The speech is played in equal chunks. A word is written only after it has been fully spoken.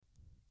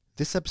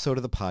This episode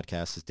of the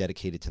podcast is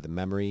dedicated to the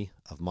memory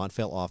of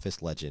Montvale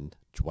office legend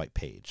Dwight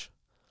Page.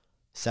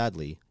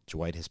 Sadly,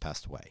 Dwight has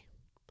passed away.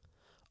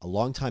 A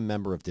longtime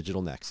member of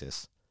Digital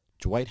Nexus,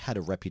 Dwight had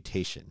a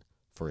reputation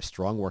for his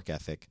strong work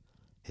ethic,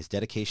 his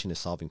dedication to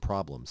solving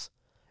problems,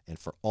 and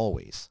for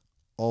always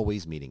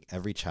meeting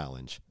every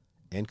challenge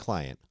and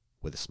client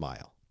with a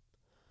smile.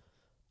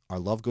 Our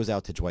love goes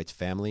out to Dwight's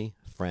family,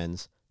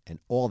 friends, and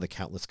all the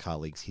countless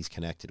colleagues he's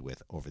connected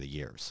with over the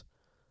years.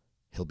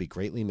 He'll be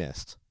greatly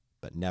missed,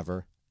 but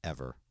never,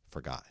 ever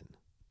forgotten.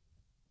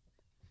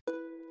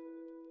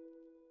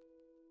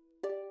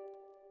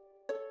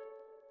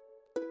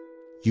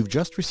 You've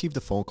just received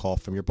a phone call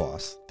from your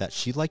boss that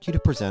she'd like you to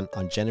present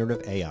on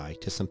generative AI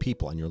to some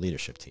people on your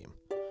leadership team.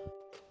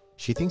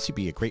 She thinks you'd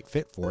be a great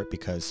fit for it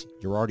because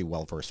you're already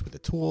well-versed with the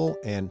tool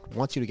and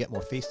wants you to get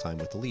more face time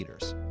with the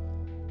leaders.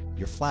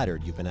 You're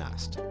flattered you've been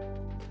asked.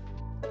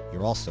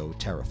 You're also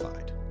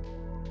terrified.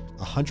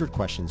 100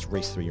 questions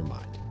race through your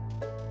mind.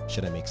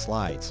 Should I make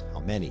slides?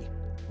 How many?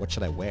 What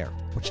should I wear?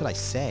 What should I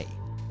say?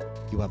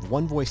 You have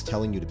one voice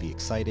telling you to be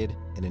excited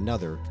and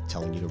another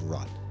telling you to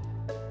run.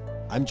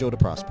 I'm Joe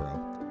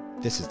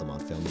DeProspero. This is the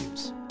Montvale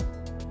News.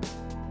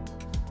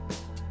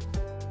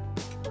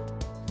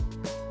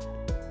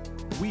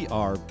 We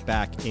are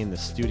back in the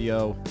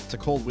studio. It's a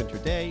cold winter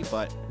day,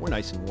 but we're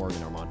nice and warm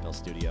in our Montvale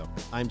studio.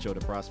 I'm Joe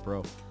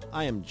DeProspero.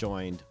 I am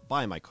joined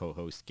by my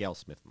co-host, Gail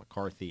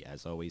Smith-McCarthy,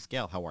 as always.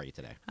 Gail, how are you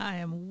today? I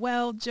am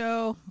well,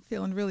 Joe.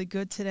 Feeling really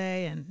good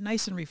today and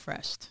nice and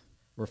refreshed.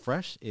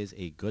 Refreshed is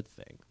a good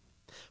thing.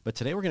 But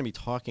today we're going to be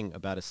talking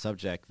about a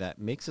subject that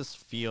makes us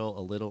feel a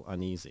little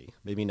uneasy,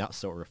 maybe not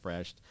so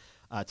refreshed.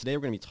 Today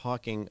we're going to be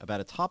talking about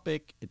a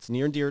topic. It's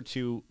near and dear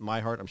to my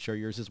heart, I'm sure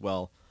yours as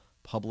well,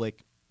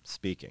 public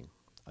speaking.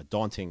 A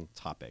daunting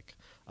topic,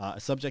 a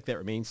subject that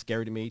remains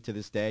scary to me to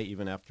this day,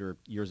 even after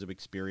years of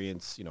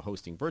experience,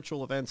 hosting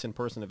virtual events,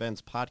 in-person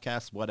events,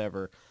 podcasts,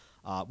 whatever.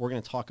 We're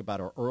going to talk about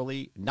our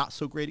early, not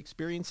so great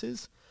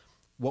experiences,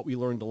 what we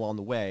learned along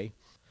the way.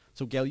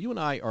 So Gail, you and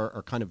I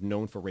are kind of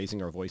known for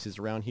raising our voices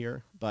around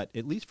here, but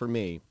at least for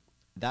me,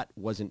 that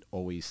wasn't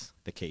always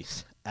the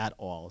case at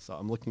all. So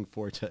I'm looking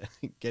forward to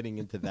getting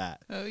into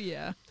that. Oh,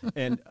 yeah.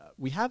 And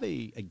we have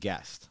a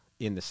guest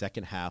in the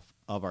second half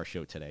of our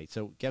show today.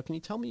 So Gail, can you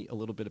tell me a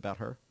little bit about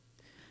her?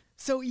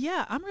 So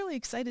yeah, I'm really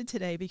excited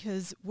today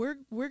because we're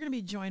going to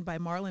be joined by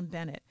Marlyne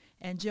Bennett.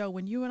 And Joe,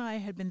 when you and I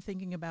had been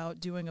thinking about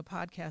doing a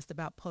podcast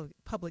about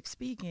public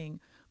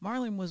speaking,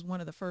 Marlyne was one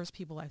of the first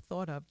people I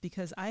thought of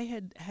because I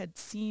had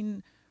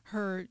seen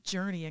her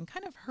journey and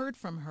kind of heard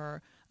from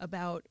her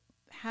about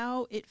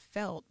how it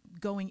felt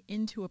going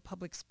into a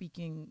public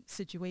speaking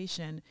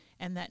situation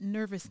and that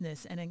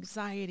nervousness and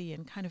anxiety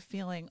and kind of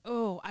feeling,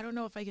 oh, I don't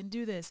know if I can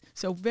do this.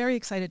 So very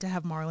excited to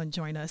have Marlyne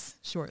join us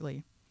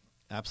shortly.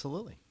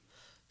 Absolutely.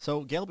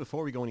 So Gail,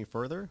 before we go any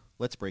further,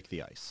 let's break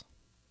the ice.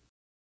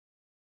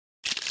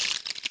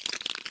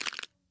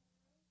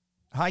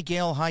 Hi,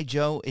 Gail. Hi,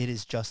 Joe. It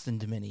is Justin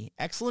Domini.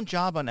 Excellent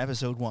job on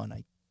episode 1.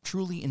 I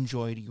truly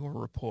enjoyed your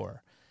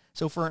rapport.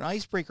 So for an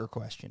icebreaker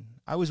question,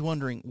 I was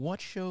wondering what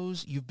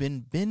shows you've been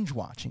binge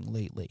watching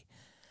lately.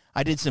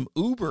 I did some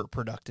uber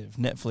productive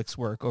Netflix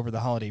work over the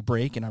holiday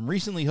break, and I'm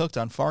recently hooked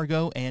on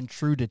Fargo and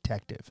True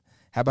Detective.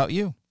 How about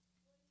you?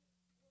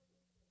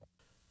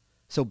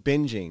 So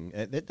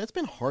binging, that's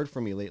been hard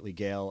for me lately,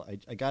 Gail.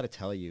 I got to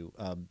tell you,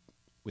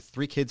 with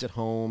 3 kids at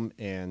home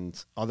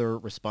and other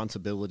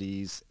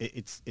responsibilities,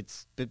 it's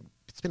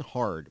been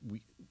hard.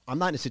 I'm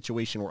not in a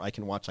situation where I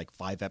can watch like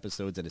 5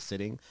 episodes at a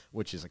sitting,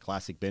 which is a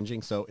classic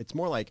binging. So it's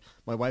more like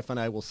my wife and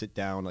I will sit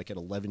down like at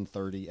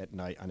 11:30 at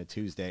night on a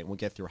Tuesday and we'll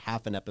get through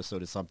half an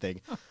episode of something.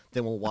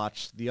 Then we'll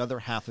watch the other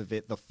half of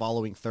it the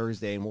following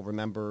Thursday and we'll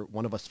remember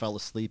one of us fell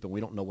asleep and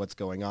we don't know what's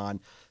going on.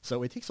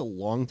 So it takes a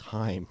long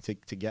time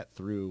to get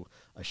through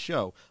a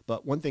show.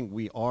 But one thing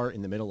we are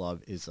in the middle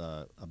of is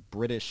a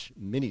British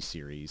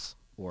miniseries,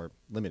 or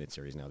limited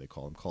series now they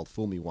call them, called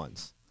Fool Me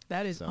Once.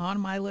 That is on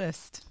my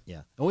list.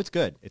 Yeah. Oh, it's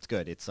good. It's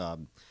good. It's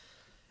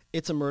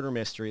a murder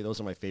mystery.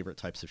 Those are my favorite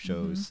types of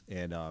shows.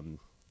 Mm-hmm. And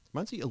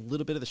reminds me a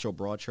little bit of the show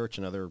Broadchurch,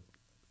 another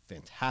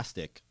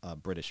fantastic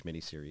British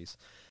miniseries.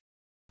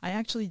 I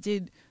actually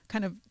did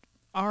kind of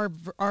our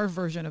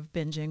version of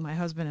binging, my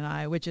husband and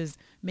I, which is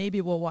maybe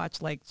we'll watch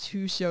like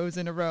 2 shows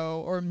in a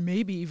row or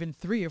maybe even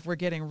 3 if we're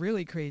getting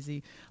really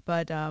crazy.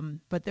 But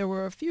there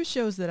were a few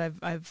shows that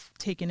I've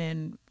taken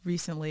in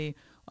recently.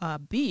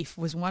 Beef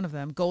was one of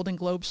them. Golden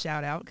Globes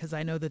shout out because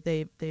I know that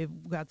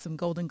they've got some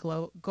Golden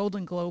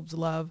Globes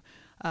love.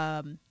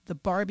 The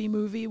Barbie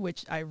movie,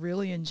 which I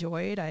really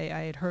enjoyed.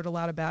 I had heard a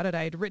lot about it.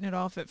 I had written it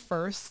off at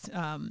first.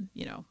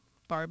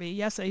 Barbie.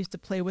 Yes, I used to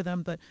play with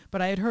them,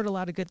 but I had heard a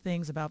lot of good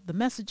things about the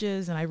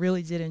messages, and I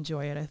really did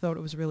enjoy it. I thought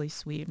it was really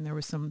sweet, and there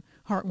were some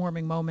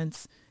heartwarming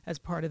moments as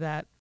part of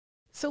that.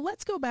 So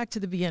let's go back to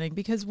the beginning,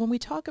 because when we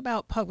talk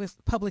about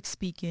public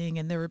speaking,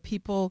 and there are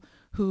people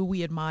who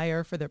we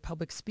admire for their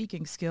public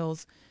speaking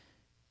skills,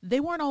 they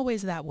weren't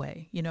always that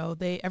way.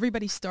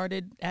 Everybody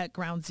started at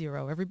ground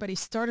zero. Everybody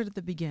started at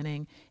the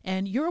beginning.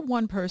 And you're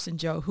one person,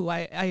 Joe, who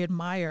I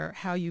admire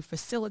how you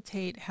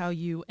facilitate, how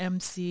you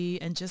MC,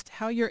 and just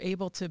how you're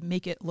able to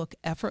make it look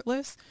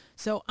effortless.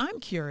 So I'm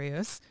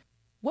curious,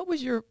 what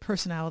was your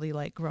personality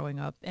like growing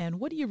up? And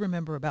what do you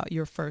remember about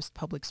your first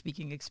public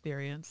speaking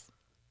experience?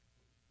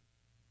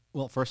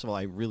 Well, first of all,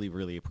 I really,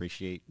 really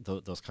appreciate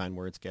those kind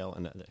words, Gail,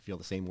 and I feel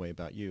the same way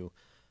about you.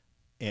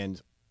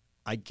 And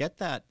I get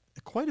that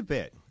quite a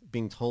bit,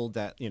 being told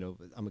that,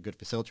 I'm a good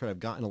facilitator. I've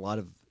gotten a lot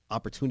of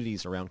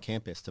opportunities around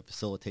campus to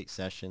facilitate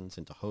sessions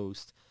and to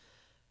host.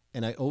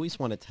 And I always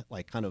want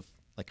to kind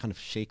of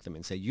shake them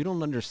and say, you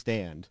don't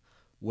understand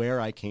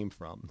where I came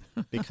from,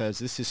 because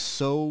this is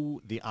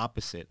so the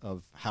opposite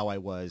of how I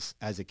was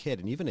as a kid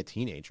and even a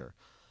teenager.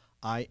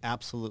 I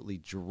absolutely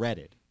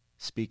dreaded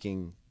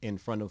speaking in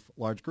front of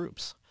large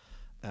groups.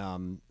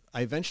 I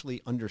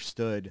eventually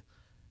understood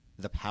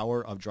the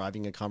power of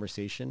driving a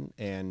conversation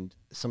and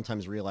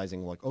sometimes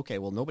realizing, like, okay,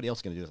 well, nobody else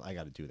is going to do this. I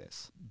got to do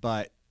this.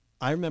 But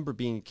I remember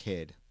being a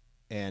kid,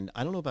 and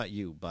I don't know about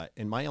you, but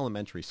in my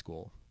elementary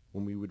school,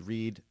 when we would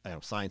read a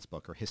science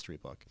book or history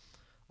book,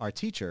 our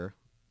teacher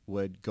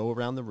would go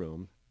around the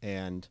room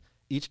and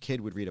each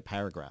kid would read a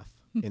paragraph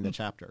in the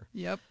chapter.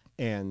 Yep.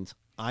 And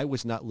I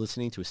was not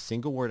listening to a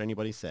single word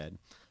anybody said.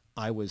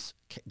 I was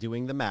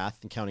doing the math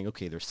and counting,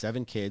 okay, there's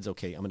 7 kids.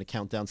 Okay, I'm going to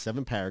count down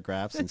 7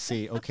 paragraphs and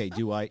see, okay,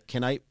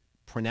 can I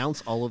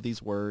pronounce all of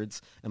these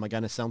words? Am I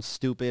going to sound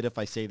stupid if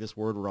I say this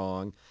word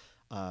wrong?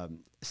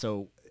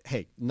 So,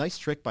 hey, nice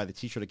trick by the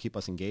teacher to keep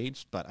us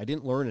engaged, but I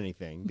didn't learn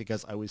anything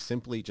because I was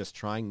simply just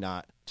trying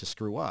not to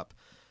screw up.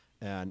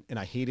 And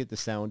I hated the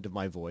sound of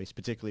my voice,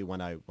 particularly when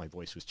my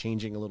voice was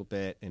changing a little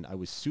bit, and I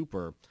was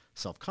super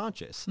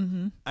self-conscious.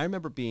 Mm-hmm. I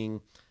remember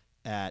being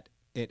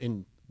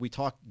and we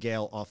talked,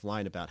 Gail,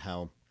 offline about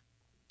how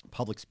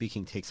public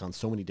speaking takes on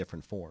so many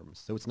different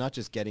forms. So it's not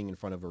just getting in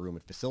front of a room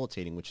and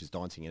facilitating, which is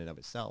daunting in and of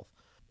itself.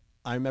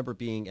 I remember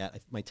being at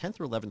my 10th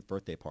or 11th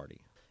birthday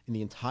party. In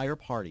the entire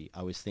party,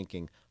 I was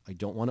thinking, I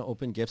don't want to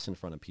open gifts in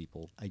front of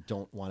people. I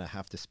don't want to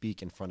have to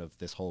speak in front of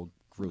this whole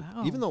group,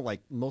 wow. Even though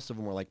most of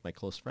them were my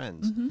close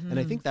friends. Mm-hmm. And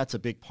I think that's a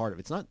big part of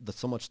it. It's not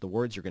so much the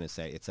words you're going to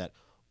say. It's that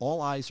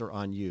all eyes are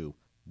on you.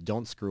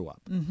 Don't screw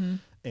up. Mm-hmm.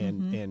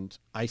 And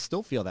I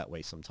still feel that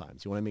way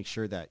sometimes. You want to make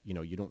sure that,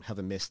 you don't have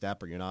a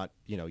misstep, or you're not,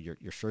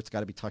 your shirt's got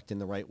to be tucked in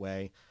the right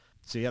way.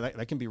 So yeah,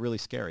 that can be really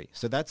scary.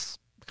 So that's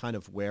kind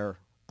of where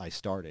I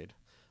started,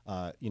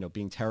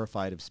 being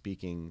terrified of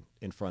speaking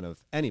in front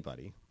of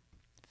anybody.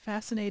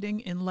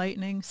 Fascinating,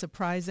 enlightening,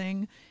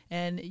 surprising,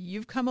 and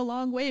you've come a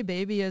long way,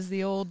 baby, as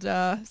the old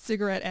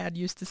cigarette ad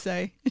used to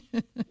say.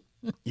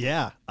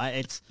 Yeah,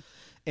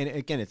 and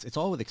again, it's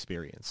all with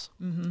experience.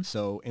 Mm-hmm.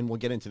 So, and we'll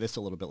get into this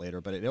a little bit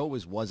later, but it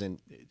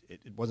wasn't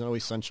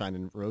always sunshine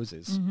and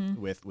roses mm-hmm.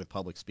 with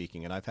public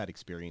speaking. And I've had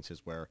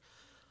experiences where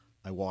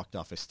I walked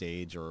off a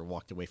stage or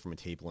walked away from a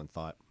table and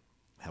thought,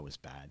 that was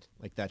bad.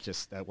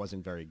 That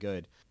wasn't very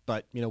good.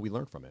 But, we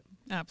learn from it.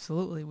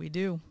 Absolutely, we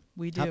do.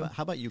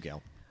 How about you,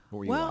 Gail? What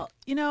were you well,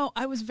 like?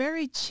 I was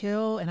very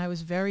chill and I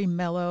was very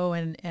mellow,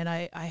 and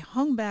I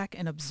hung back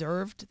and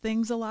observed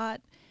things a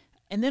lot.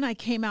 And then I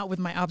came out with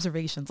my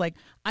observations.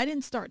 I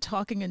didn't start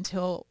talking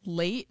until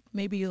late,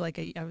 maybe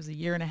I was a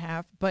year and a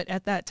half. But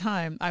at that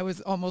time, I was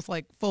almost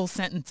full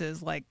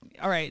sentences,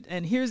 all right,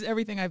 and here's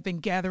everything I've been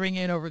gathering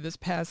in over this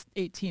past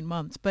 18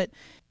 months. But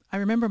I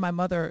remember my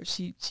mother,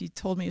 she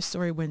told me a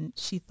story when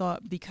she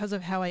thought, because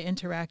of how I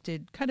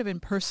interacted kind of in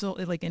personal,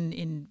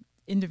 in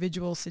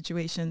individual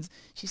situations,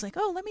 she's like,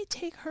 oh, let me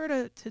take her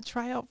to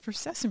try out for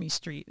Sesame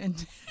Street.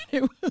 And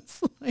it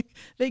was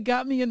they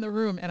got me in the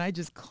room and I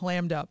just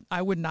clammed up.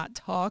 I would not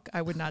talk.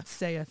 I would not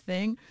say a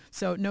thing.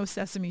 So no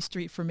Sesame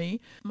Street for me.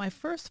 My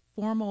first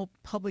formal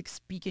public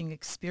speaking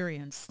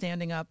experience,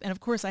 standing up, and of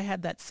course I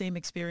had that same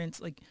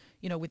experience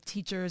with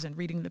teachers and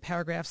reading the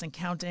paragraphs and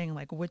counting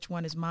which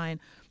one is mine.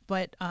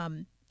 But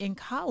in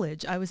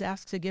college, I was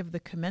asked to give the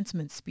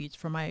commencement speech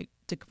for my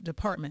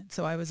department.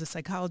 So I was a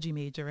psychology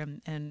major,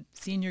 and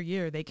senior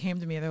year, they came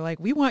to me and they're like,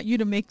 we want you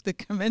to make the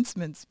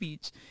commencement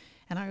speech.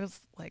 And I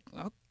was like,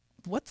 oh,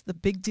 what's the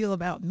big deal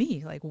about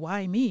me?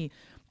 Why me?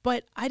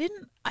 But I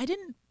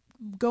didn't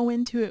go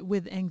into it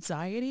with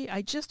anxiety.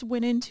 I just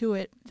went into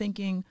it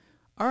thinking,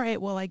 all right,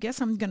 well, I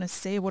guess I'm going to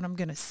say what I'm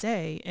going to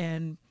say.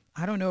 And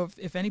I don't know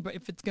if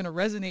it's going to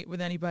resonate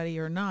with anybody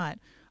or not.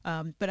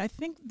 But I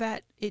think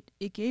that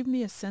it gave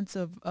me a sense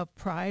of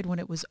pride when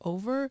it was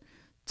over,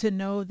 to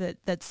know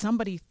that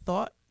somebody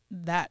thought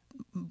that,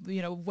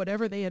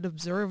 whatever they had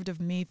observed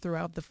of me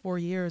throughout the 4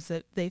 years,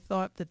 that they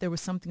thought that there was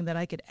something that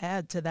I could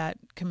add to that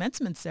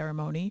commencement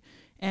ceremony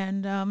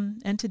and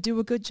to do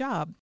a good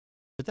job.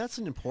 But that's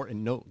an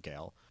important note,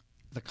 Gail,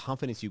 the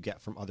confidence you get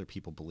from other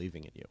people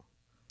believing in you.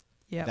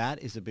 Yeah,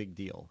 that is a big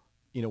deal.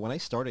 When I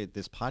started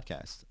this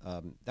podcast,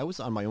 that was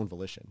on my own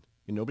volition.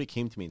 Nobody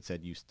came to me and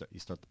said, you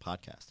start the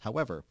podcast.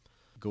 However,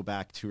 go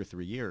back 2 or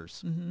 3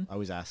 years, I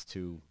was asked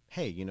to,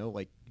 hey,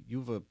 like you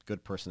have a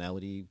good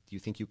personality. Do you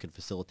think you can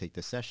facilitate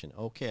this session?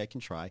 Okay, I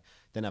can try.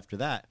 Then after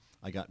that,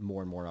 I got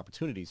more and more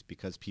opportunities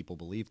because people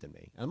believed in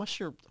me. And I'm not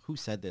sure who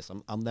said this.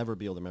 I'll never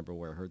be able to remember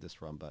where I heard this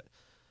from, but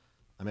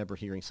I remember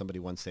hearing somebody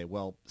once say,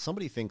 well,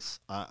 somebody thinks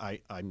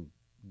I'm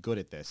good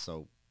at this,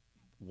 so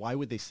why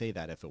would they say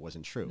that if it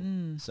wasn't true?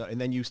 So,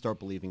 and then you start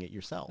believing it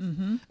yourself.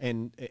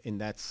 And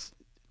that's,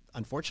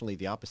 unfortunately,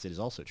 the opposite is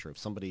also true. If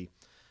somebody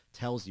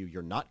tells you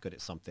you're not good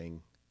at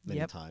something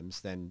many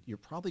times, then you're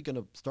probably going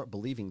to start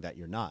believing that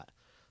you're not.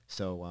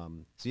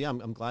 So yeah,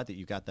 I'm glad that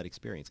you got that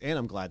experience, and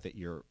I'm glad that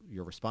your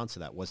response to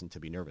that wasn't to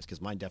be nervous,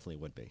 because mine definitely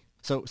would be.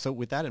 So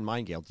with that in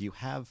mind, Gail, do you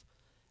have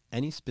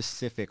any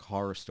specific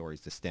horror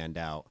stories to stand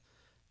out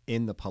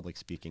in the public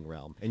speaking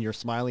realm? And you're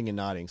smiling and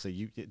nodding, so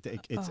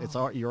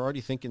you're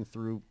already thinking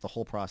through the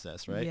whole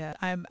process, right? Yeah,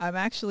 I'm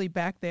actually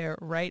back there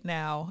right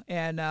now,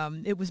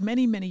 and it was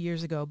many, many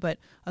years ago, but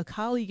a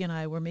colleague and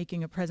I were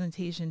making a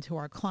presentation to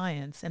our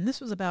clients, and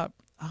this was about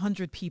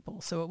 100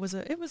 people, so it was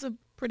a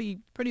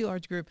pretty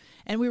large group,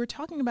 and we were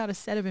talking about a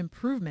set of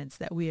improvements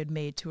that we had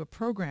made to a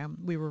program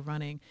we were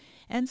running,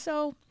 and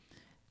so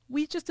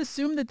we just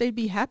assumed that they'd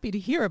be happy to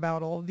hear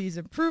about all of these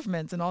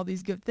improvements and all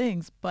these good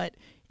things. But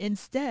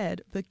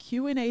instead, the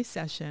Q&A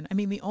session, I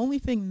mean, the only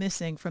thing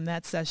missing from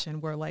that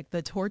session were like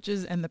the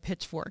torches and the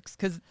pitchforks,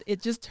 because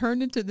it just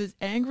turned into this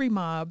angry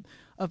mob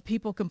of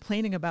people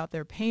complaining about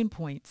their pain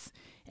points.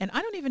 And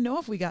I don't even know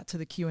if we got to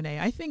the Q&A.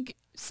 I think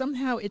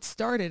somehow it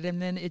started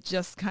and then it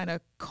just kind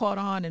of caught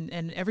on,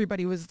 and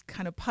everybody was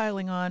kind of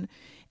piling on.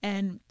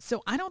 And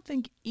so I don't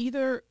think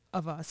either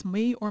of us,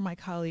 me or my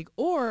colleague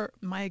or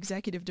my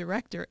executive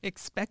director,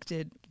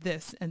 expected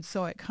this and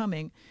saw it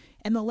coming.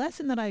 And the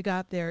lesson that I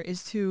got there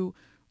is to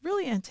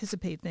really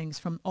anticipate things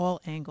from all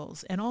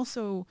angles, and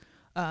also,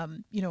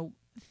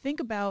 think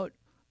about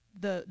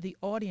the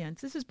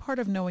audience. This is part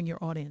of knowing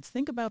your audience.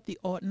 Think about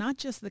not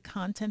just the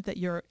content that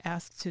you're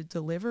asked to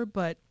deliver,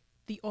 but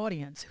the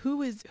audience.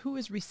 Who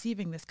is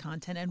receiving this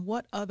content, and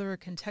what other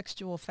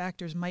contextual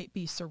factors might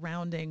be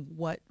surrounding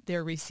what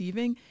they're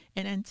receiving,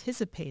 and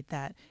anticipate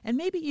that, and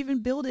maybe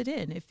even build it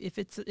in. If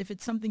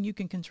it's something you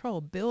can control,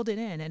 build it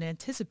in and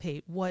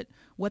anticipate what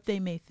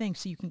they may think,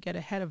 so you can get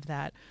ahead of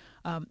that.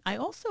 I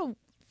also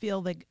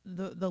feel like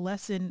the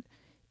lesson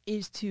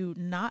is to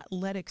not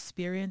let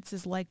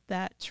experiences like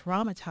that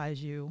traumatize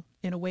you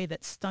in a way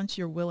that stunts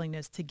your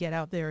willingness to get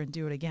out there and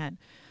do it again.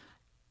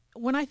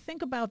 When I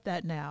think about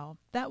that now,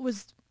 that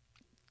was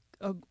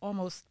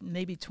almost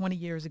maybe 20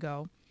 years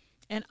ago,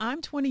 and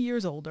I'm 20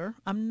 years older.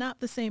 I'm not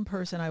the same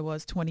person I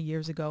was 20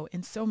 years ago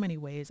in so many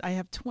ways. I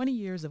have 20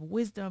 years of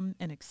wisdom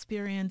and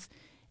experience,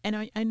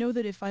 and I know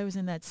that if I was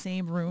in that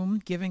same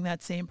room giving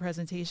that same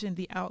presentation,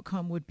 the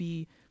outcome would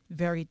be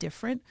very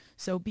different.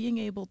 So being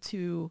able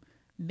to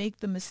make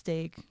the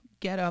mistake,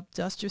 get up,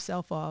 dust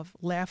yourself off,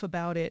 laugh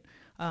about it.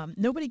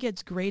 Nobody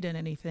gets great at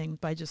anything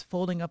by just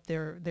folding up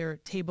their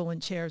table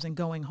and chairs and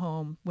going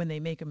home when they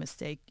make a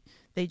mistake.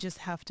 They just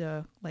have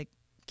to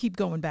keep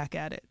going back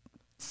at it.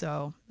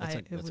 So that's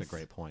a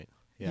great point.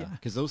 Yeah,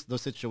 because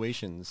those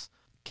situations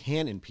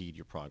can impede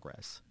your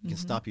progress. It can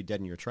stop you dead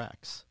in your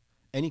tracks.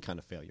 Any kind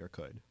of failure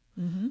could.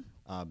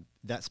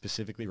 That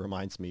specifically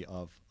reminds me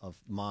of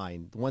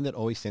mine. The one that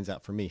always stands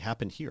out for me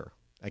happened here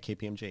at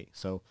KPMG.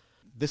 So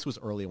this was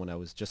early when I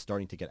was just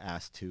starting to get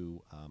asked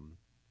to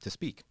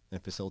speak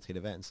and facilitate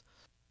events.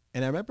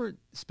 And I remember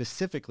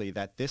specifically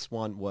that this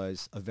one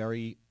was a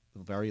very,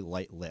 very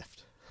light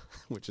lift,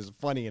 which is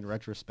funny in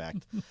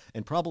retrospect,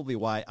 and probably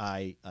why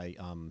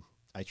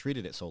I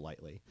treated it so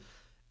lightly.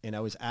 And I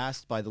was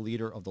asked by the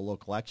leader of the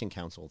local action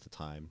council at the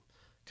time,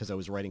 because I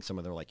was writing some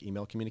of their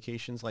email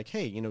communications,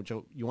 hey,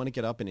 Joe, you want to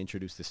get up and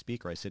introduce the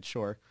speaker? I said,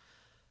 sure.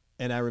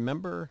 And I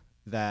remember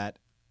that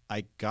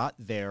I got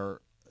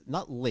there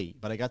not late,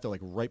 but I got there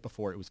right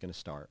before it was going to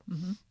start.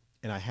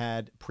 And I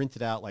had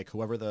printed out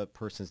whoever the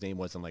person's name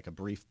was and a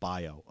brief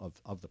bio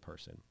of the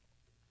person.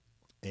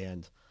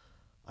 And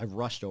I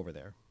rushed over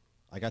there.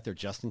 I got there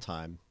just in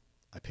time.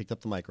 I picked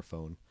up the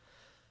microphone,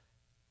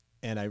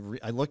 and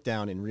I looked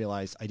down and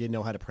realized I didn't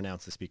know how to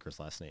pronounce the speaker's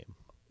last name.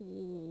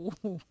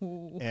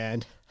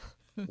 And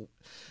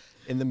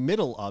in the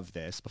middle of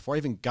this, before I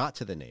even got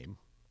to the name,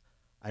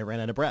 I ran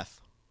out of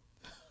breath.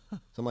 So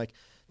I'm like,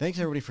 thanks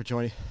everybody for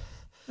joining.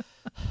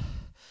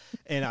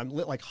 And I'm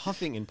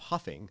huffing and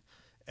puffing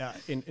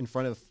in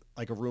front of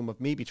a room of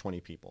maybe 20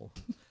 people.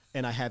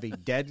 And I have a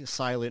dead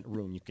silent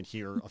room. You can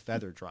hear a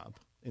feather drop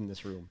in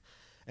this room.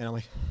 And I'm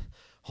like,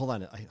 hold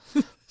on.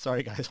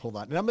 Sorry guys, hold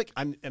on. And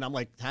I'm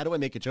like, how do I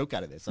make a joke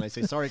out of this? And I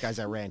say, sorry guys,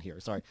 I ran here.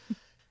 Sorry.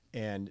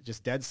 And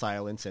just dead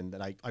silence. And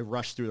then I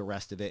rushed through the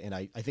rest of it. And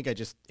I think I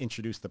just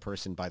introduced the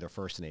person by their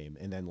first name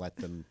and then let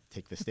them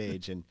take the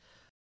stage.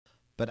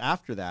 But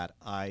after that,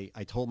 I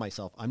told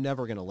myself, I'm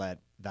never going to let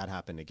that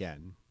happen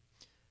again.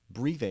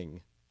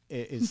 Breathing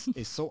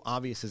is so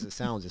obvious as it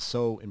sounds, is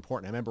so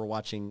important. I remember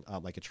watching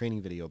a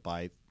training video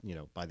by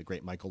the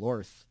great Michael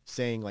Orth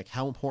saying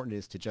how important it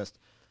is to just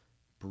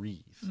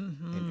breathe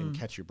and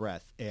catch your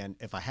breath. And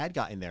if I had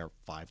gotten there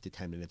 5 to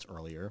 10 minutes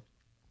earlier,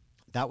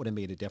 that would have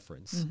made a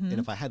difference. And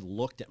if I had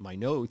looked at my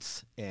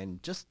notes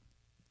and just,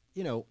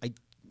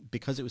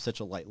 because it was such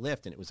a light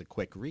lift and it was a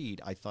quick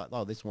read, I thought,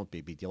 oh, this won't be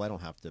a big deal. I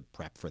don't have to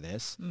prep for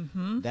this.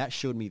 That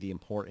showed me the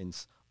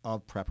importance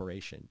of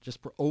preparation. Just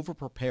over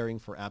preparing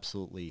for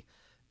absolutely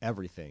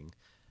everything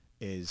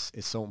is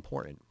so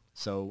important.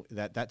 So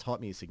that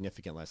taught me a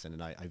significant lesson,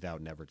 and I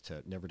vowed never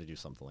to do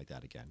something like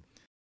that again.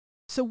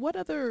 So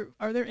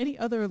are there any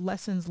other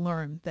lessons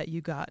learned that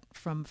you got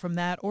from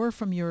that or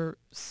from your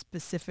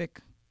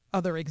specific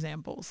other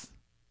examples?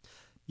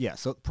 Yeah,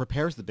 so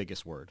prepare is the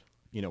biggest word.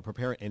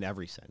 Prepare in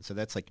every sense. So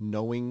that's like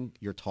knowing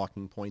your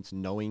talking points,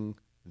 knowing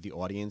the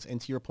audience, and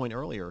to your point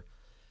earlier,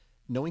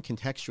 knowing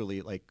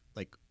contextually like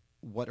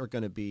what are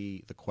going to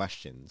be the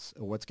questions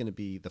or what's going to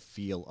be the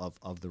feel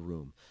of the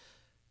room.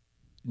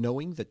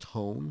 Knowing the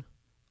tone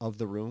of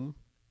the room,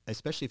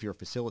 especially if you're a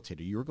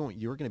facilitator, you're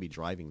going to be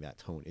driving that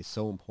tone is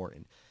so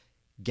important.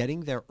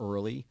 Getting there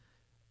early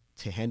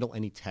to handle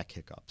any tech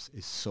hiccups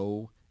is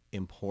so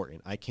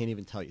important. I can't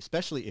even tell you,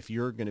 especially if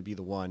you're going to be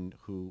the one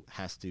who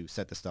has to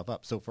set the stuff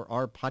up. So for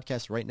our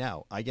podcast right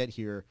now, I get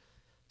here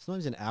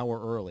sometimes an hour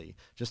early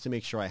just to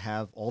make sure I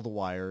have all the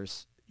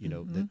wires,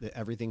 that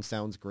everything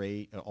sounds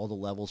great, all the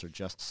levels are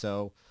just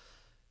so,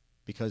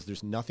 because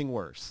there's nothing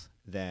worse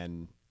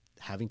than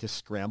having to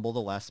scramble the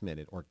last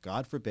minute, or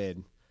God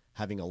forbid,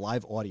 having a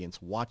live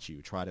audience watch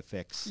you try to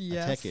fix a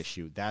tech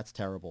issue. That's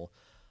terrible.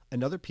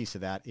 Another piece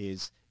of that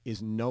is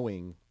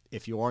knowing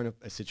if you are in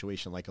a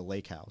situation like a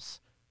lake house,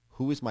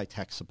 who is my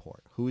tech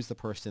support? Who is the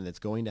person that's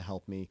going to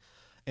help me?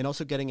 And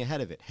also getting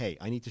ahead of it. Hey,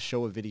 I need to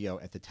show a video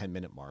at the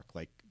 10-minute mark.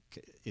 Like,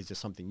 is this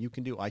something you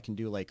can do? I can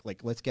do. Like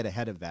let's get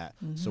ahead of that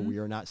so we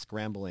are not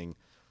scrambling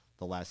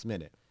the last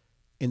minute.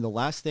 And the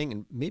last thing,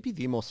 and maybe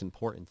the most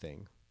important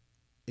thing,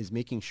 is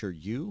making sure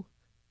you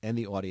and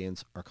the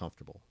audience are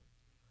comfortable.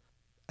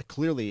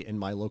 Clearly, in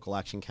my local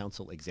action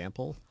council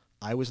example,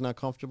 I was not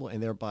comfortable,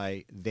 and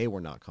thereby they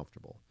were not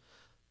comfortable.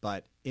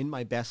 But in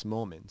my best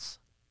moments,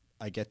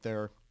 I get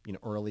there,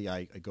 early.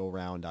 I go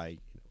around. I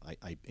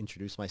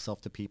introduce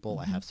myself to people.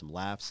 I have some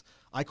laughs.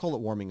 I call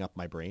it warming up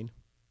my brain,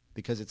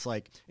 because it's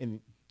like,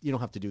 and you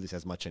don't have to do this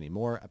as much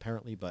anymore,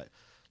 apparently, but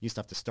you used to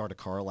have to start a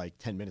car like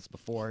 10 minutes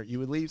before you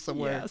would leave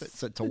somewhere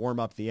to warm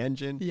up the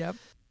engine. Yep.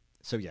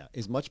 So yeah,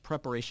 as much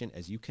preparation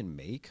as you can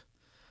make,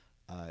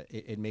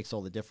 it makes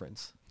all the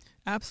difference.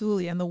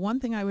 Absolutely. And the one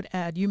thing I would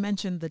add, you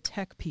mentioned the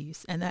tech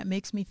piece, and that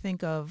makes me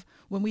think of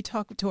when we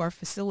talk to our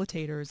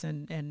facilitators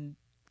and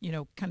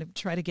kind of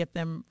try to get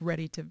them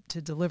ready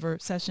to deliver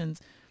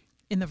sessions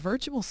in the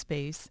virtual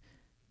space,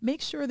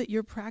 make sure that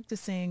you're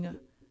practicing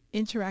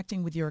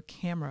interacting with your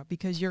camera,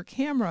 because your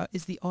camera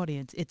is the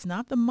audience. It's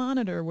not the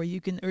monitor or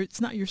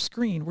it's not your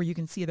screen where you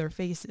can see their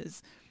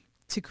faces.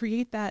 To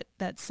create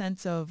that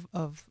sense of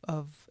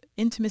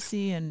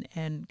intimacy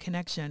and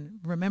connection,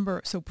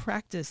 remember, so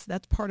practice,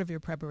 that's part of your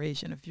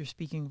preparation if you're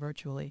speaking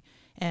virtually,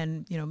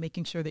 and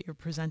making sure that you're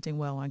presenting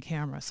well on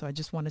camera. So I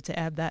just wanted to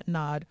add that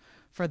nod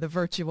for the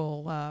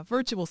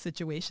virtual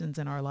situations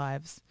in our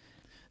lives.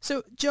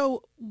 So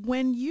Joe,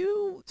 when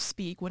you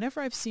speak,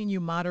 whenever I've seen you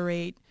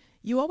moderate,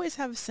 you always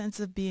have a sense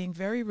of being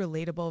very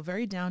relatable,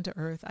 very down to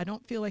earth. I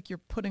don't feel like you're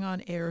putting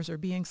on airs or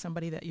being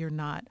somebody that you're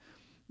not.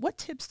 What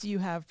tips do you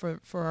have for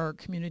our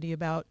community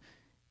about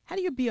how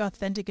do you be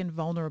authentic and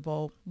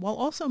vulnerable while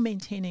also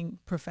maintaining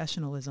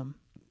professionalism?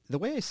 The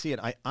way I see it,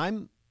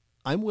 I'm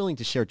willing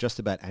to share just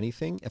about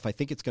anything if I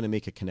think it's going to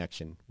make a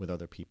connection with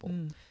other people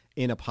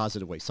in a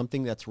positive way,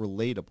 something that's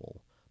relatable,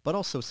 but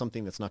also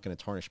something that's not going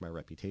to tarnish my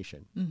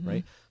reputation,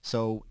 right?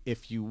 So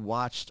if you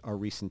watched our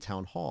recent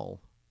town hall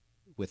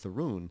with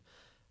Arun,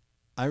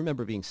 I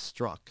remember being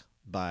struck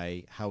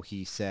by how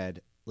he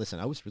said, listen,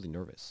 I was really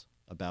nervous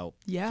about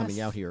coming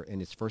out here in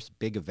his first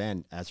big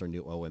event as our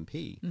new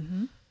OMP,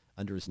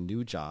 under his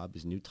new job,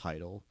 his new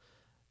title,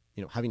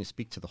 having to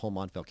speak to the whole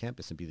Montvale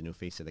campus and be the new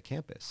face of the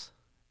campus.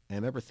 And I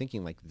remember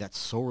thinking, like, that's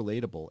so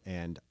relatable,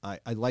 and I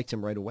liked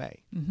him right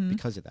away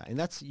because of that.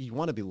 And you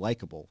want to be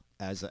likable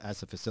as a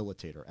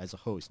facilitator, as a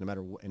host, no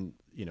matter what. And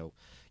you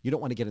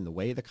don't want to get in the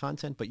way of the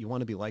content, but you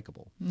want to be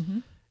likable.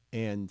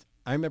 And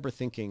I remember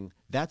thinking,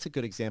 that's a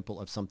good example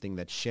of something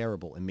that's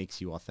shareable and makes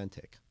you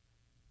authentic.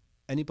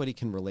 Anybody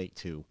can relate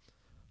to,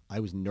 I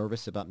was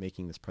nervous about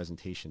making this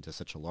presentation to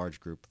such a large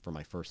group for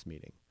my first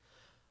meeting.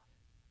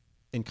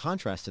 In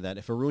contrast to that,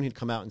 if Arun had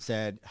come out and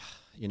said,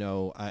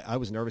 I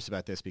was nervous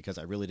about this because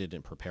I really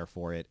didn't prepare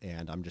for it,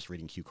 and I'm just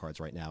reading cue cards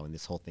right now, and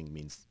this whole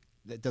thing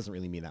that doesn't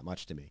really mean that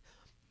much to me,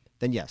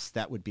 then yes,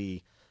 that would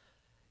be,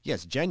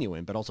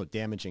 genuine, but also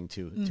damaging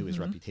to his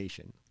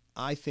reputation.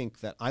 I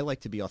think that I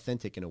like to be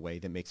authentic in a way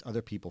that makes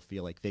other people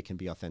feel like they can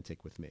be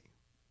authentic with me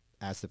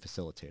as the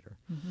facilitator.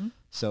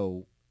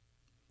 So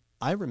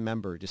I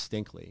remember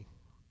distinctly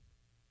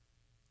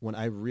when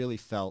I really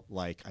felt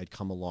like I'd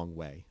come a long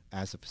way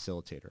as a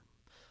facilitator.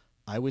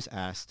 I was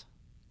asked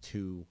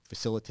to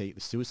facilitate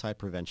the suicide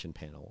prevention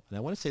panel. And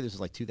I want to say this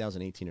was like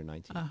 2018 or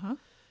 19.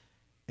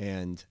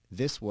 And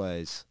this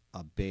was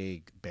a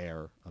big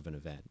bear of an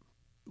event.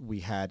 We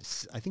had,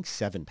 I think,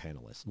 7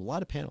 panelists, a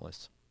lot of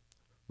panelists.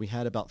 We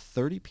had about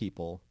 30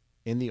 people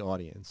in the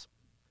audience,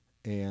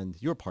 and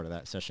you were part of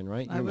that session,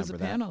 right? You I was a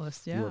remember that.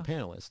 panelist, yeah. You were a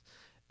panelist.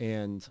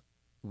 And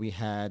we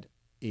had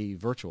a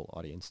virtual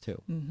audience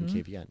too in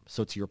KVN.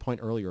 So to your point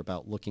earlier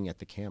about looking at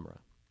the camera.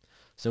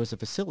 So as a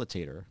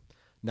facilitator,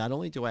 not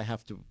only do I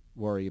have to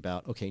worry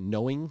about, okay,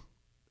 knowing,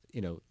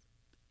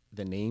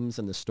 the names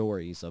and the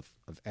stories of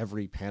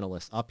every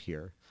panelist up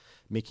here,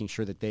 making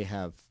sure that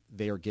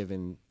they are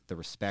given the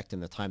respect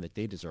and the time that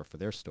they deserve for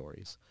their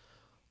stories.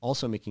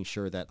 Also making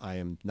sure that I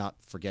am not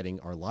forgetting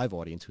our live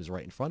audience who's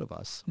right in front of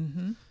us.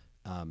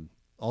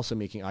 Also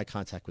making eye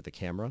contact with the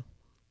camera,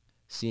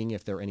 seeing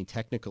if there are any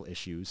technical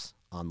issues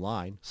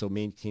online. So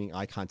maintaining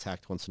eye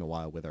contact once in a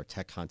while with our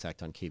tech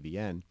contact on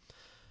KVN,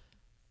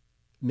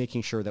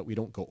 making sure that we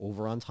don't go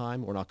over on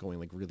time. We're not going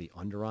like really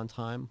under on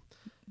time.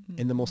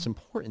 And the most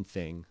important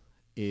thing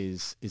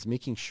is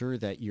making sure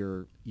that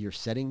you're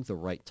setting the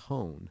right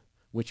tone,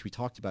 which we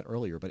talked about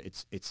earlier, but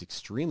it's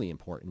extremely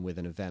important with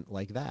an event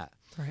like that,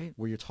 Right.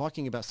 where you're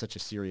talking about such a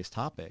serious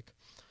topic.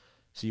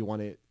 So you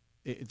want to,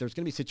 there's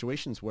going to be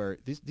situations where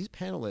these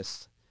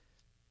panelists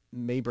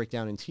may break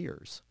down in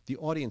tears. The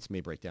audience may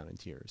break down in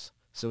tears.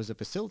 So as a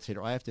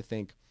facilitator, I have to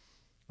think,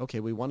 okay,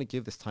 we want to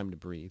give this time to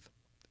breathe,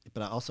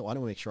 but I want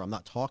to make sure I'm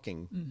not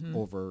talking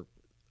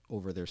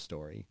over their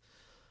story.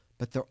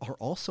 But there are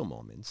also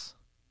moments,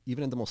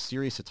 even in the most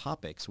serious of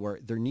topics, where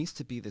there needs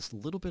to be this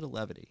little bit of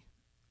levity,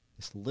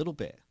 this little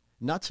bit,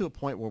 not to a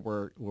point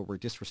where we're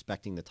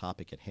disrespecting the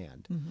topic at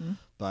hand.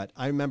 But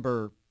I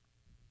remember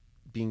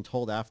being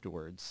told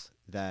afterwards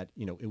that,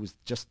 it was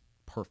just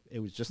perfect. It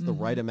was just the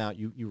right amount.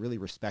 You really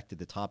respected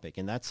the topic.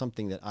 And that's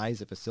something that I,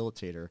 as a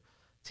facilitator,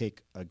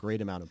 take a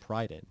great amount of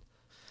pride in.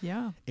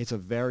 Yeah. It's a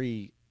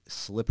very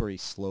slippery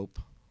slope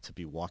to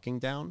be walking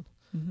down.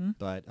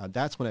 But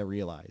that's when I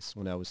realized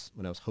when I was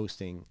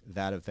hosting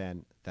that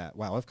event that,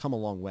 wow, I've come a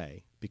long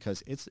way,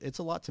 because it's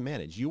a lot to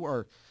manage. You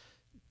are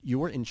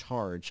in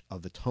charge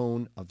of the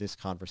tone of this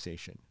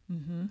conversation.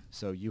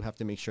 So you have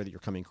to make sure that you're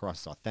coming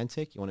across as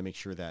authentic. You want to make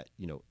sure that,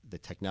 the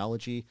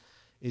technology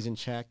is in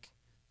check,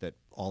 that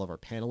all of our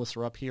panelists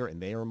are up here and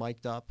they are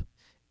mic'd up.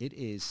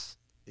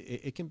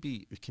 It can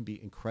be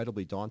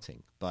incredibly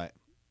daunting, but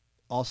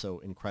also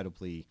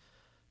incredibly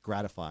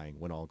gratifying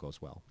when all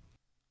goes well.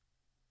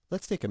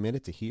 Let's take a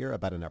minute to hear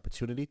about an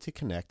opportunity to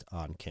connect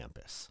on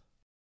campus.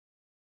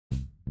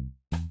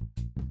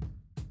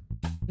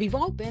 We've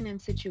all been in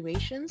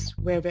situations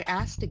where we're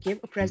asked to give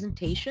a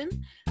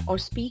presentation or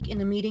speak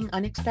in a meeting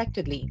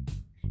unexpectedly.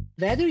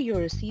 Whether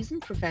you're a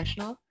seasoned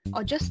professional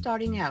or just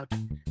starting out,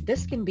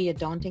 this can be a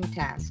daunting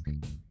task.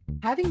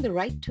 Having the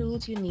right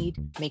tools you need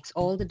makes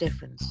all the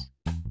difference.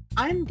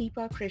 I'm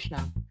Deepa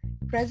Krishna,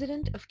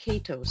 president of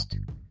K-Toast,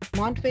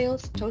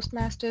 Montvale's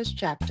Toastmasters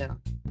chapter.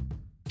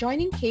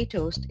 Joining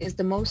K-Toast is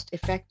the most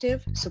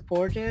effective,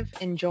 supportive,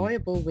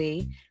 enjoyable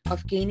way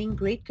of gaining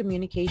great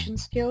communication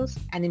skills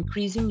and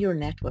increasing your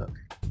network.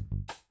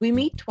 We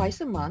meet twice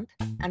a month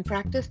and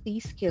practice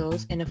these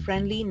skills in a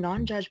friendly,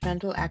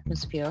 non-judgmental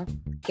atmosphere,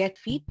 get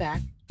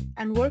feedback,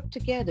 and work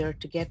together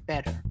to get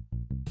better.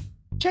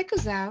 Check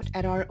us out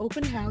at our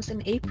open house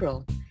in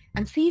April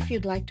and see if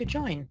you'd like to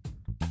join.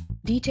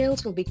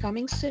 Details will be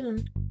coming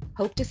soon.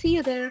 Hope to see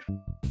you there.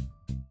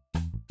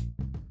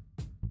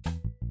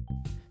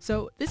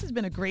 So this has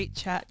been a great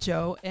chat,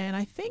 Joe, and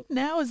I think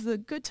now is the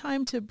good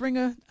time to bring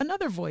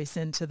another voice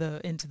into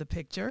the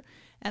picture,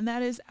 and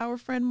that is our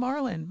friend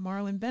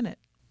Marlyne Bennett.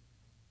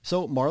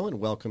 So Marlyne,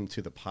 welcome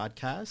to the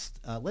podcast.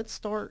 Let's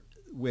start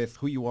with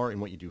who you are and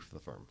what you do for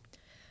the firm.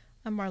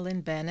 I'm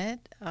Marlyne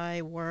Bennett.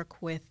 I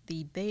work with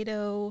the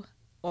Beto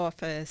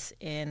office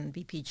in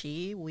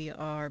BPG. We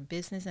are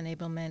Business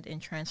Enablement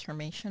and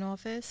Transformation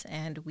Office,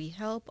 and we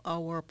help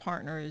our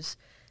partners,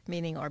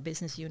 meaning our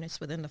business units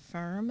within the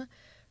firm,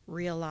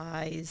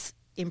 realize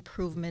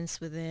improvements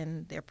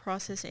within their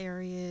process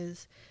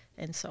areas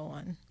and so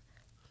on.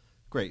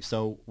 Great.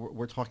 So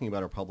we're talking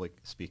about our public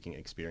speaking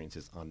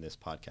experiences on this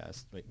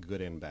podcast, like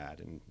good and bad,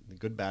 and the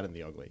good, bad, and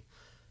the ugly.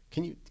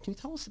 Can you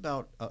tell us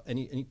about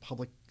any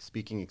public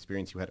speaking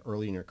experience you had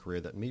early in your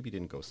career that maybe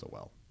didn't go so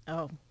well?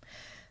 Oh,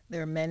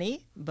 there are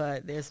many,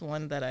 but there's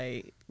one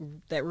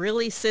that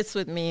really sits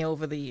with me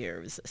over the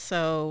years.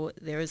 So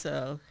there's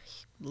a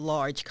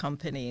large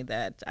company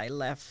that I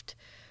left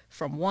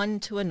from one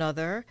to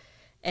another.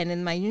 And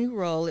in my new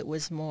role, it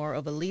was more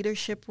of a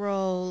leadership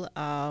role,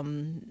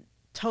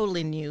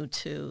 totally new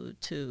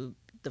to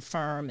the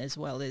firm, as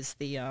well as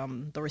the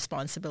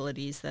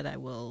responsibilities that I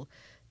will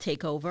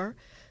take over.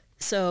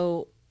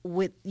 So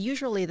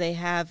usually they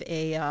have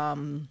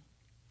a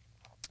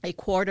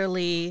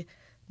quarterly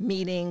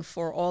meeting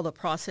for all the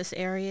process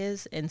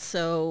areas. And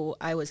so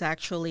I was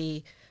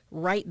actually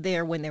right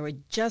there when they were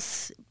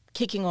just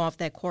kicking off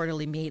that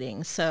quarterly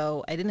meeting.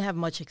 So I didn't have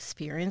much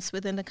experience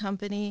within the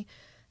company,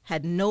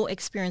 had no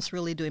experience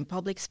really doing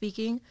public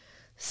speaking.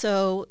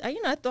 So,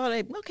 I thought,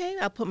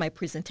 I'll put my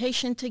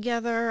presentation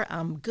together.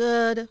 I'm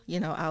good.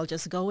 I'll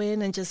just go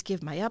in and just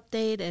give my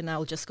update, and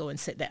I'll just go and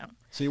sit down.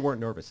 So you weren't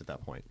nervous at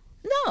that point?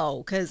 No,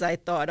 because I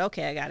thought,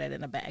 okay, I got it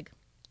in a bag.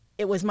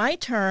 it was my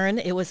turn.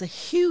 It was a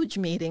huge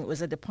meeting. It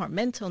was a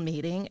departmental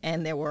meeting,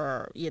 and there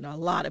were, a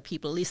lot of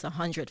people, at least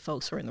 100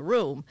 folks were in the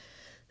room.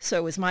 So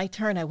it was my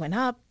turn. I went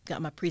up,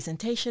 got my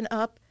presentation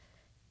up,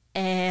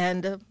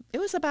 and it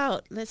was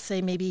about, let's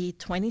say, maybe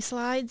 20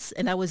 slides,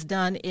 and I was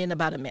done in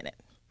about a minute.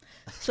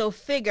 So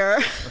figure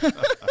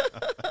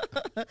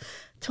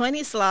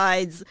 20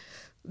 slides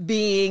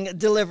being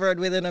delivered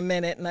within a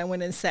minute, and I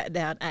went and sat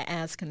down. I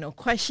asked no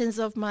questions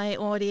of my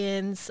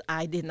audience.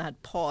 I did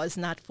not pause,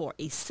 not for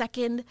a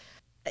second.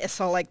 I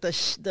saw like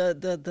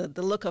the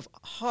look of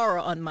horror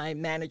on my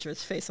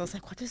manager's face. I was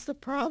like, what is the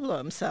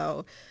problem?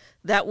 So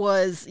that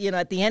was,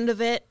 at the end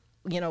of it,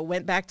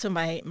 went back to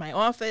my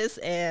office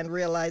and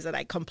realized that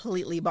I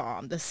completely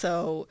bombed.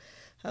 So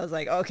I was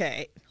like,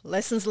 okay,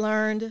 lessons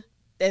learned.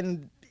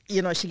 And,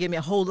 she gave me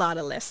a whole lot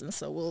of lessons.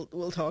 So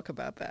we'll talk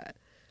about that.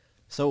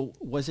 So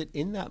was it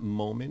in that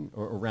moment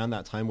or around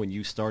that time when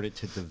you started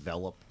to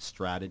develop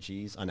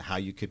strategies on how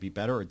you could be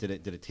better, or did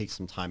it take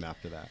some time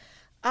after that?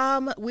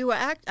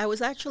 I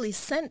was actually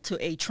sent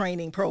to a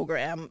training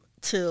program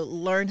to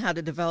learn how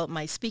to develop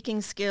my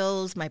speaking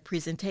skills, my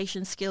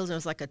presentation skills. It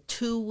was like a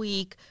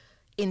 2-week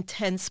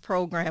intense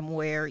program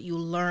where you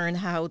learn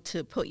how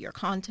to put your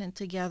content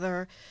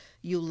together.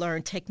 You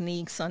learn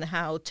techniques on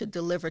how to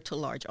deliver to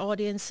large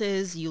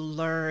audiences. You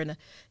learn,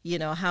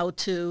 how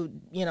to,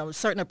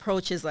 certain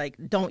approaches like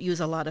don't use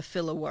a lot of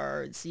filler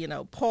words,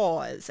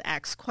 pause,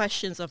 ask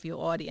questions of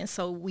your audience.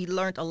 So we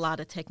learned a lot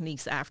of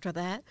techniques after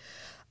that.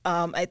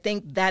 I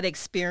think that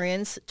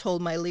experience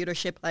told my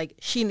leadership, like,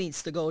 she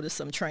needs to go to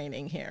some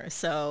training here.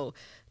 So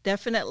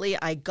definitely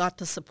I got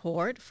the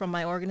support from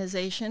my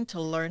organization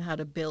to learn how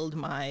to build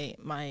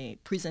my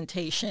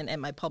presentation and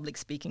my public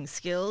speaking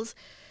skills.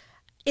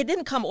 It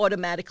didn't come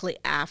automatically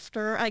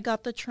after I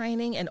got the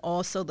training and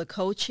also the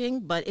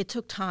coaching, but it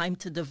took time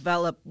to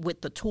develop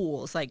with the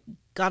tools, like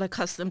got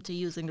accustomed to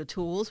using the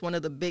tools. One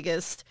of the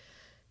biggest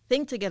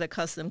thing to get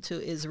accustomed to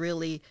is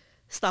really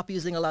stop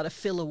using a lot of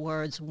filler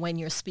words when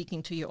you're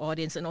speaking to your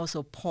audience, and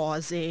also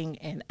pausing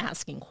and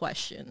asking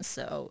questions,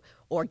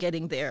 or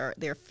getting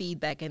their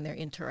feedback and their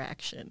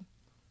interaction.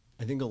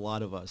 I think a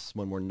lot of us,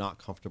 when we're not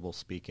comfortable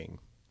speaking,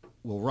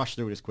 will rush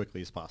through it as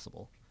quickly as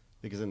possible.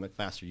 Because then the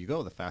faster you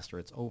go, the faster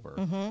it's over.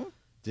 Mm-hmm.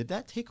 Did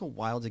that take a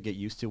while to get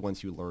used to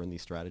once you learn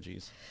these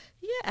strategies?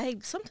 Yeah,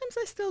 sometimes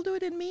I still do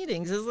it in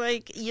meetings. It's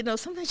like,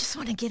 sometimes I just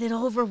want to get it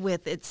over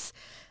with. It's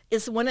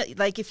one of,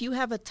 like, if you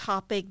have a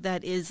topic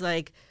that is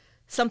like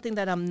something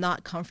that I'm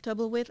not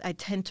comfortable with, I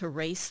tend to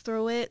race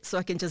through it so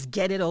I can just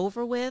get it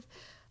over with.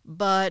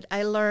 But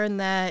I learned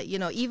that,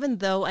 even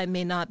though I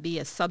may not be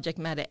a subject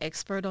matter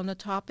expert on the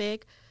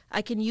topic,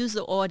 I can use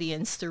the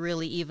audience to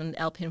really even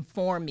help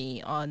inform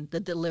me on the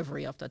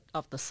delivery of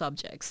the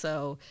subject.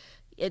 So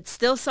it's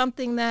still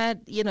something that,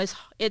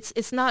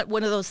 it's not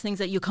one of those things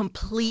that you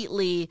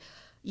completely,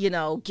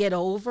 get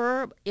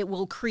over. It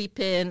will creep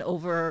in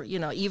over,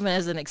 even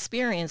as an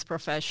experienced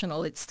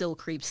professional, it still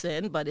creeps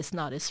in, but it's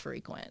not as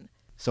frequent.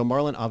 So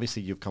Marlyne,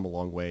 obviously you've come a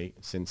long way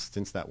since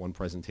that one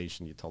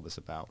presentation you told us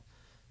about.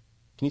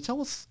 Can you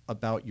tell us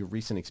about your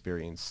recent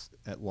experience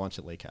at Launch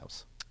at Lake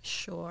House?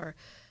 Sure.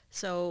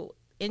 So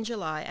in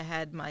July, I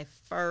had my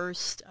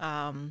first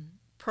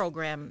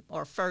program,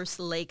 or first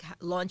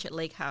Launch at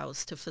Lake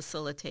House to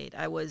facilitate.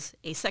 I was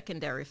a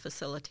secondary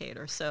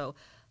facilitator. So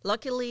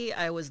luckily,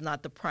 I was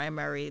not the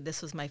primary.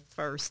 This was my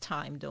first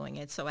time doing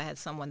it. So I had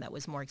someone that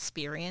was more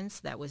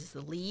experienced. That was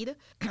the lead.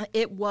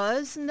 It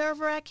was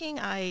nerve-wracking.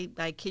 I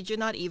kid you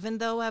not, even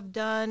though I've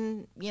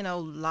done,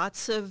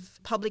 lots of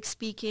public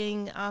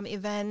speaking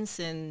events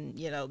and,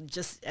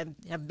 just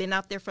have been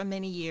out there for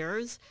many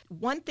years.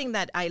 One thing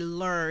that I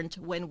learned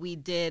when we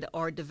did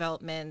our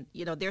development,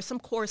 there's some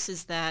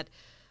courses that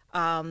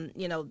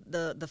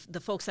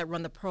the folks that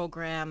run the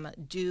program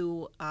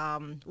do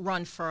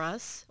run for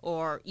us,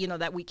 or,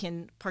 that we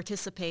can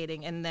participate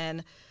in. And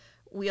then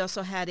we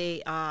also had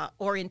a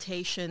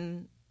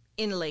orientation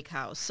in Lake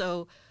House.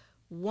 So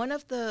one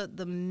of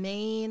the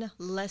main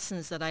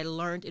lessons that I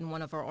learned in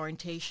one of our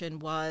orientation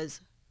was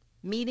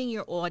meeting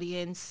your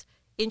audience,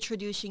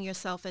 introducing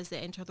yourself as they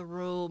enter the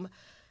room,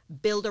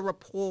 build a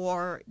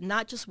rapport,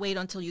 not just wait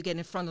until you get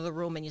in front of the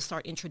room and you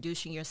start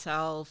introducing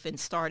yourself and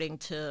starting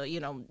to,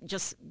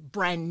 just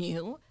brand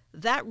new.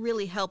 That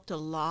really helped a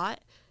lot.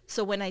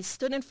 So when I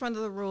stood in front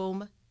of the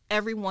room,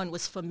 everyone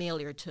was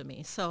familiar to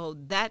me. So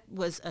that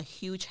was a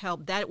huge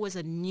help. That was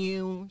a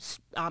new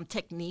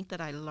technique that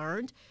I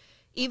learned.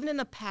 Even in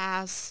the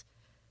past,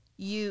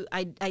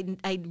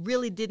 I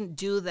really didn't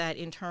do that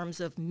in terms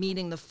of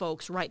meeting the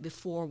folks right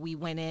before we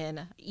went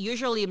in.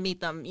 Usually you meet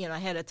them,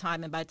 ahead of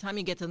time, and by the time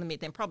you get to the meet,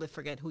 they probably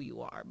forget who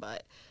you are.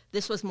 But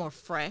this was more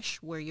fresh,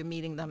 where you're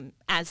meeting them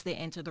as they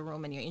enter the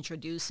room and you're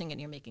introducing and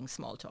you're making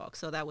small talk.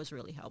 So that was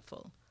really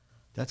helpful.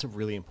 That's a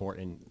really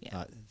important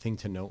thing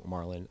to note,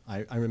 Marlyne.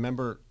 I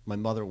remember my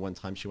mother one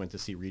time, she went to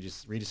see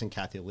Regis and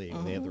Kathy Lee,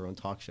 and they had their own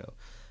talk show.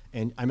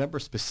 And I remember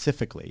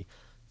specifically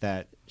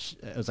that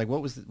I was like,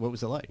 what was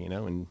it like,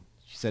 And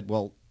she said,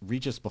 well,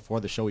 Regis, before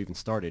the show even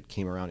started,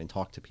 came around and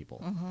talked to people.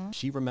 Mm-hmm.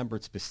 She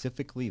remembered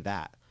specifically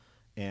that.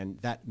 And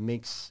that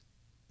makes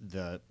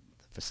the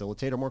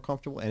facilitator more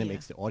comfortable, and it Yeah.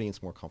 makes the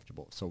audience more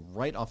comfortable. So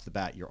right off the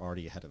bat, you're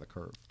already ahead of the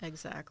curve.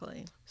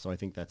 Exactly. So I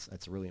think that's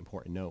a really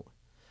important note.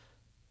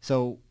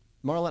 So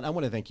Marlyne, I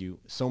want to thank you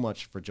so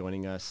much for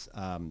joining us.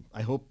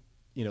 I hope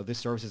this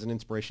serves as an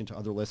inspiration to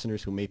other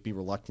listeners who may be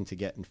reluctant to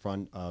get in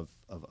front of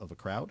a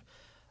crowd.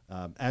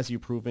 As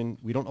you've proven,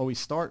 we don't always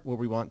start where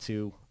we want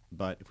to,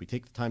 but if we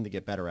take the time to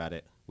get better at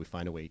it, we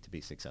find a way to be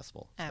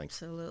successful.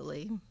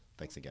 Absolutely.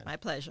 Thanks again. My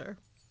pleasure.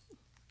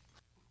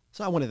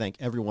 So I want to thank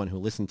everyone who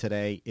listened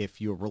today. If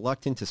you're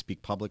reluctant to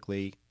speak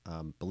publicly,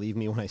 believe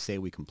me when I say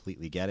we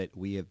completely get it.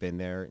 We have been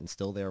there and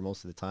still there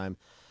most of the time.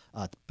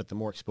 But the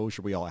more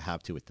exposure we all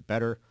have to it, the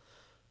better.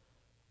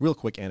 Real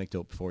quick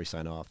anecdote before we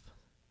sign off.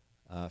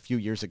 A few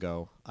years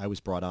ago, I was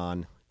brought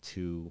on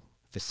to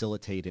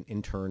facilitate an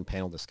intern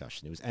panel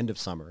discussion. It was end of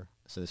summer,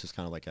 so this was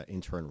kind of like an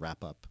intern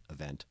wrap-up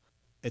event.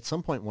 At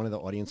some point, one of the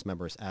audience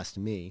members asked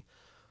me,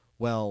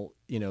 well,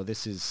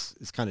 this is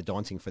kind of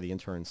daunting for the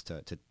interns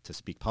to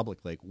speak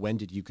publicly. Like, when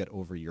did you get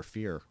over your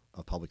fear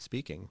of public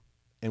speaking?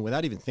 And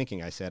without even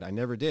thinking, I said, I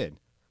never did.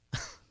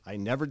 I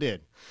never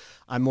did.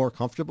 I'm more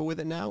comfortable with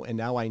it now, and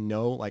now I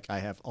know, like,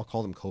 I'll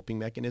call them coping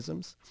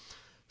mechanisms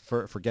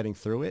for getting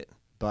through it.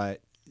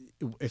 But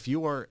if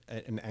you are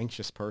an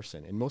anxious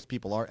person, and most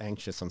people are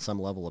anxious on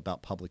some level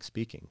about public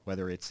speaking,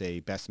 whether it's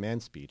a best man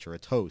speech or a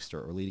toast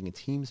or leading a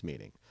Teams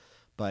meeting,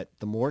 but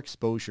the more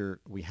exposure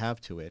we have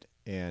to it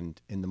and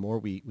the more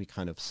we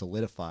kind of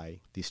solidify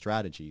these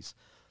strategies,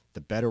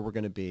 the better we're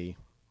going to be,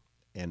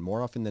 and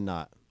more often than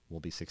not, we'll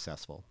be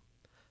successful.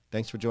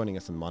 Thanks for joining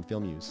us on the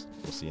Montvale Muse.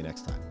 We'll see you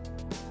next time.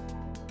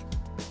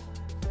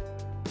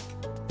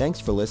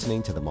 Thanks for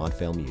listening to the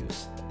Montvale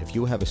Muse. If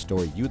you have a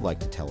story you'd like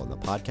to tell on the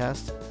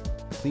podcast,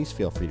 please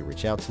feel free to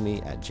reach out to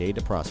me at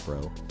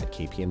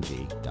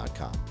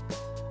jdeprospero@kpmg.com.